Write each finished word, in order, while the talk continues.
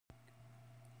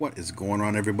What is going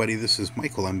on, everybody? This is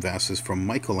Michael M. Vassis from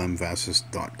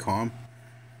michaelmvassis.com.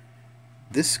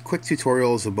 This quick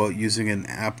tutorial is about using an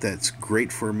app that's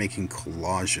great for making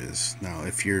collages. Now,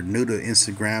 if you're new to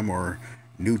Instagram or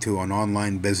new to an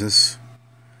online business,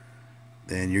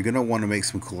 then you're going to want to make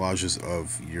some collages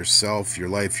of yourself, your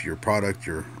life, your product,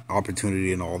 your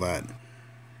opportunity, and all that.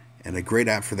 And a great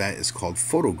app for that is called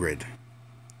Photogrid.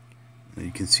 Now,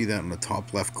 you can see that in the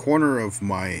top left corner of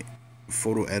my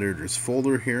photo editors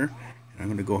folder here, and I'm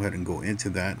going to go ahead and go into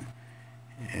that,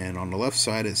 and on the left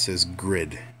side it says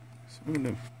grid, so I'm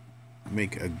going to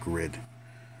make a grid.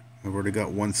 I've already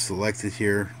got one selected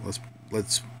here.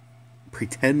 Let's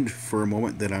pretend for a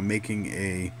moment that I'm making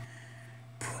a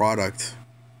product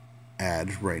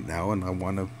ad right now and I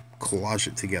want to collage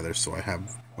it together. So I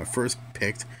have my first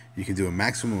picked. You can do a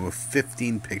maximum of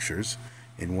 15 pictures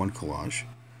in one collage.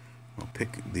 I'll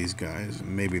pick these guys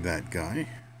and maybe that guy.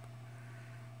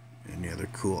 Any other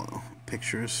cool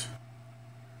pictures?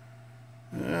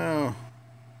 Oh,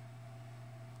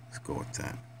 let's go with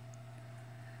that.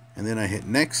 And then I hit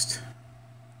next,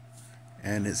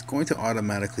 and it's going to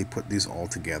automatically put these all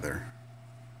together.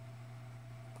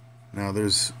 Now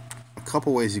there's a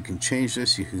couple ways you can change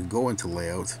this. You can go into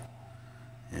layout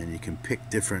and you can pick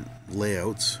different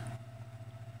layouts,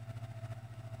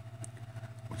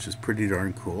 which is pretty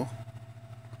darn cool.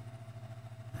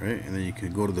 Right, and then you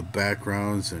can go to the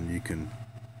backgrounds and you can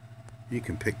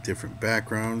pick different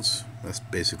backgrounds. That's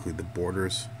basically the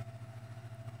borders.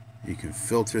 You can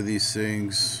filter these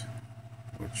things,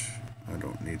 which I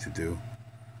don't need to do.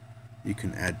 You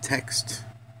can add text.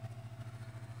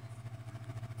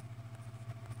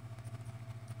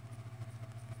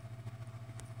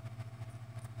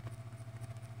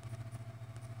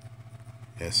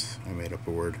 Yes, I made up a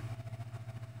word.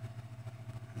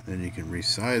 Then you can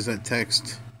resize that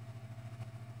text.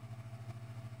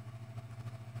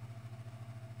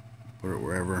 Put it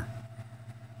wherever.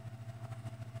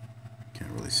 Can't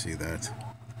really see that. So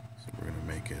we're going to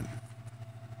make it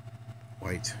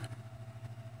white.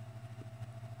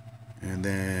 And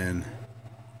then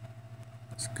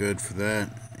that's good for that.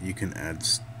 You can add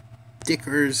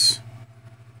stickers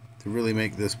to really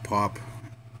make this pop.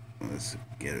 Let's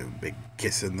get a big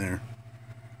kiss in there.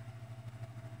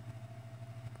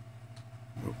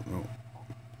 No,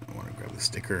 I want to grab the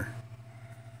sticker.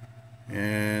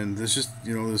 And there's just,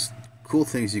 there's cool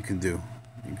things you can do.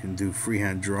 You can do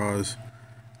freehand draws.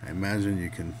 I imagine you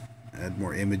can add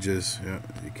more images. Yeah,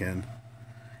 you can. And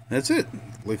that's it.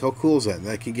 Like, how cool is that?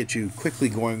 That can get you quickly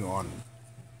going on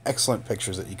excellent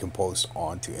pictures that you can post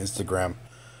onto Instagram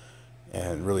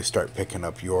and really start picking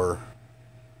up your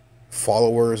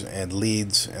followers and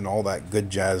leads and all that good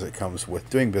jazz that comes with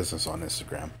doing business on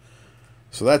Instagram.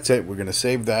 So that's it. We're going to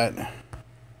save that.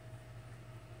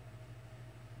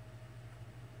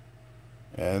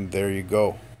 And there you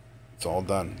go. It's all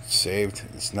done. It's saved.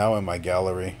 It's now in my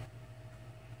gallery.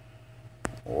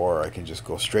 Or I can just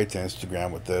go straight to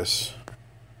Instagram with this.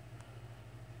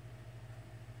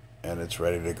 And it's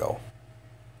ready to go.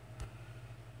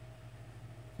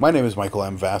 My name is Michael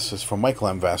M. Vassis from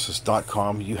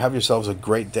michaelmvassis.com. You have yourselves a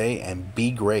great day and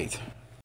be great.